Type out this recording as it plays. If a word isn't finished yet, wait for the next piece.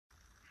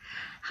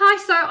Hi,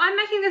 so I'm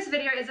making this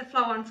video as a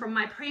flow on from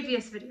my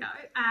previous video,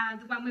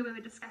 the one where we were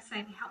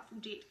discussing helpful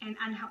debt and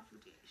unhelpful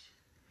debt.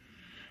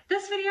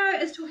 This video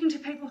is talking to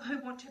people who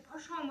want to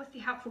push on with the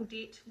helpful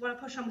debt, want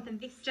to push on with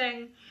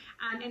investing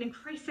and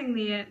increasing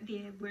their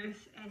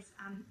worth as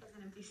an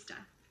investor.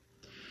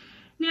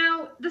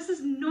 Now, this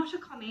is not a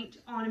comment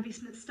on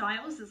investment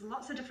styles. There's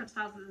lots of different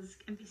styles. There's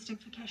investing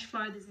for cash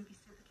flow, there's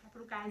investing for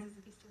capital gains, there's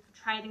investing for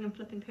trading and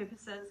flipping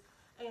purposes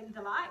and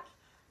the like.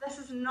 This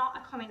is not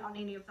a comment on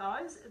any of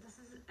those. This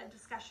is a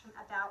discussion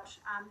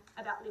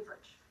about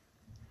leverage.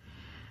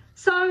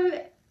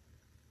 So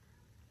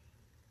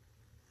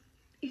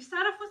you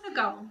start off with a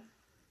goal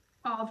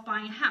of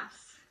buying a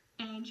house,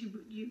 and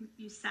you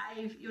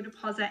save your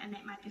deposit, and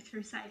that might be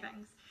through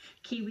savings,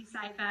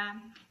 KiwiSaver,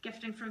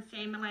 gifting from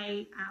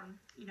family,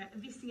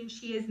 investing in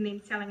shares and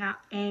then selling up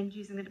and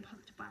using the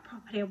deposit to buy a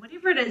property or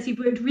whatever it is. You've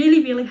worked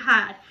really, really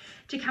hard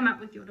to come up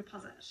with your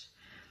deposit.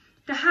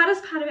 The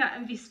hardest part about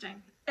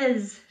investing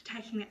is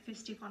taking that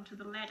first step onto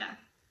the ladder.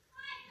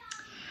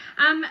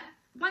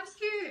 Once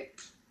you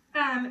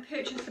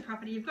purchase the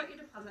property, you've got your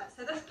deposit.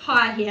 So this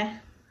pie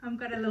here, I've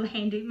got a little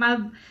handy.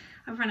 I've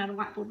run out of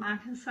whiteboard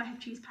markers, so I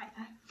have to use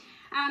paper.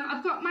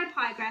 I've got my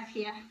pie graph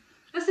here.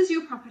 This is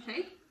your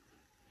property,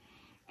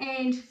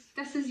 and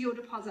this is your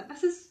deposit.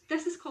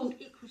 This is called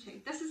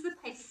equity. This is the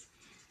piece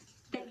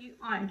that you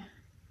own,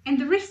 and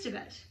the rest of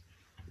it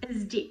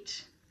is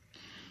debt.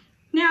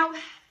 Now,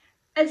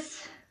 it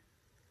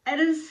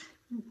is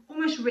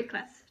almost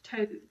reckless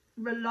to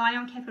rely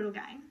on capital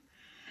gain,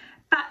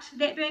 but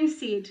that being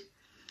said,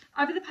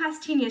 over the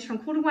past 10 years, from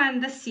Q1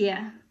 this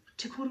year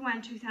to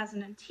Q1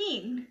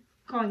 2010,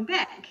 going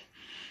back,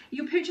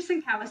 your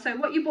purchasing power, so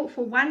what you bought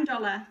for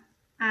 $1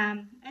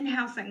 in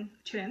housing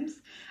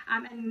terms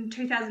in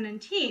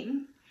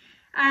 2010,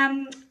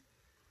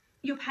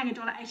 you're paying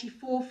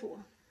 $1.84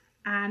 for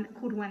in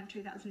Q1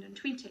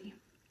 2020.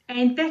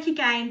 And back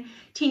again,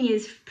 10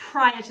 years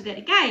prior to that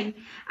again,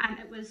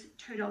 it was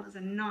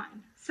 $2.09.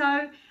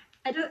 So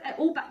it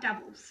all but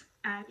doubles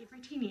every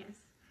 10 years.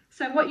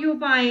 So what you were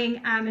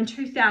buying in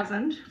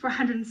 2000 for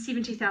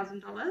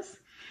 $170,000,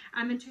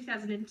 in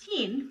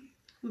 2010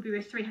 would be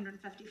worth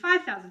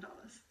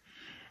 $355,000.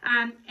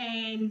 And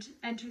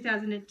in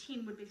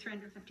 2010 would be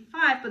 $355,000.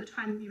 By the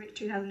time you reach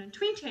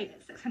 2020,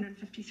 that's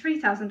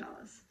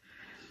 $653,000.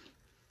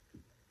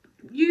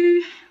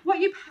 What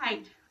you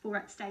paid for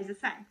it stays the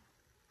same,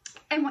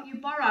 and what you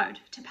borrowed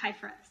to pay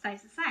for it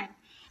stays the same.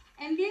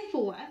 And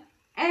therefore,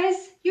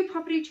 as your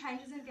property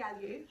changes in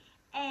value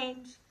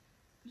and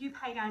you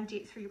pay down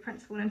debt through your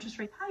principal and interest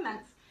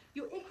repayments,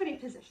 your equity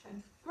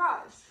position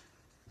grows.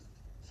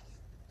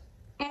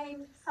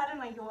 And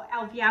suddenly your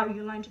LVR,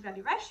 your loan to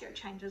value ratio,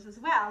 changes as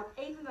well.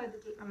 Even though the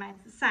debt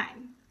remains the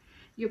same,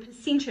 your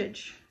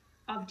percentage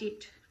of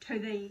debt to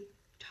the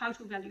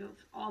total value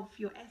of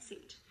your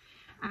asset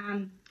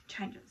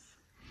changes.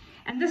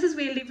 And this is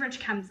where leverage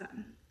comes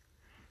in.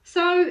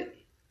 So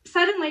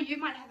suddenly you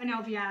might have an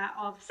LVR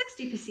of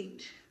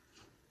 60%,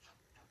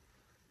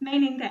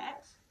 meaning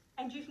that,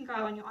 and you can go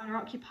on your owner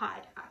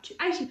occupied up to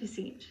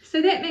 80%.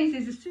 So that means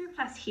there's a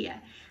surplus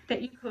here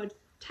that you could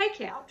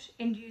take out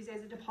and use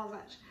as a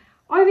deposit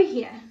over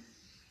here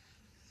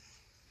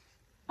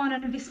on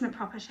an investment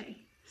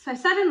property. So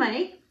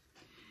suddenly,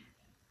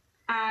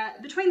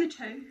 between the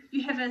two,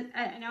 you have an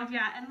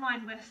LVR in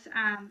line with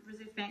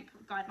Reserve Bank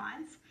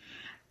guidelines,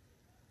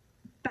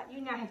 but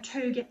you now have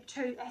two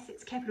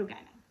assets capital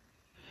gaining.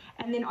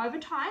 And then over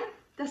time,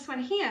 this one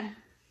here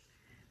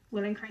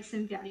will increase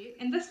in value,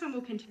 and this one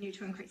will continue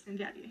to increase in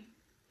value,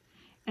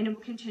 and it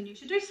will continue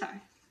to do so.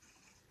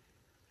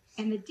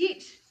 And the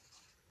debt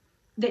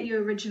that you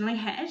originally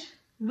had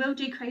will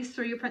decrease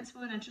through your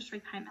principal and interest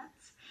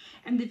repayments,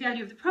 and the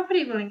value of the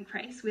property will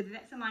increase, whether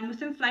that's in line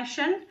with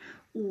inflation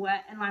or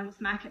in line with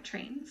market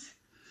trends.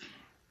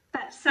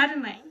 But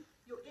suddenly,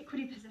 your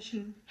equity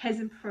position has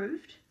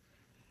improved,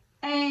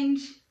 and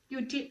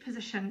your debt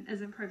position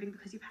is improving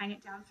because you're paying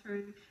it down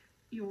through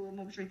your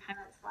mortgage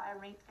repayments via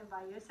rent and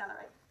via your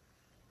salary.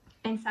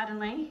 And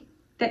suddenly,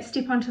 that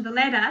step onto the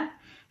ladder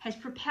has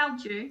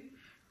propelled you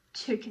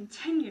to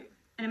continue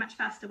in a much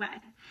faster way.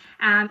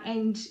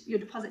 And your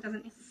deposit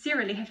doesn't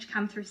necessarily have to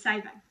come through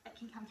saving. It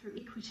can come through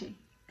equity,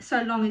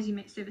 so long as you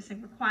meet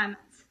servicing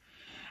requirements.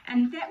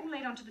 And that will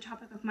lead on to the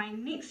topic of my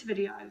next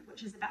video,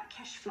 which is about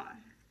cash flow.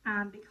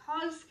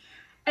 Because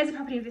as a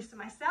property investor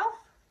myself,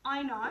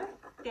 I know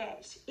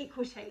that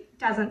equity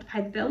doesn't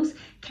pay the bills,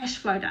 cash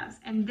flow does,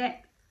 and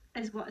that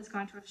is what is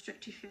going to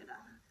restrict you further.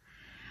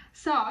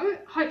 So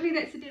hopefully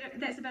that's a bit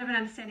of an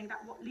understanding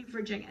about what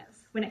leveraging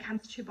is when it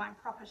comes to buying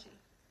property,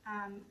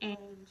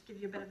 and give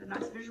you a bit of a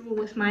nice visual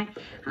with my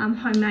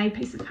homemade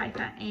piece of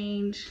paper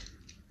and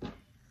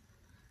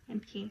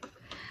pen.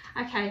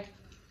 Okay,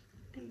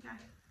 there you go.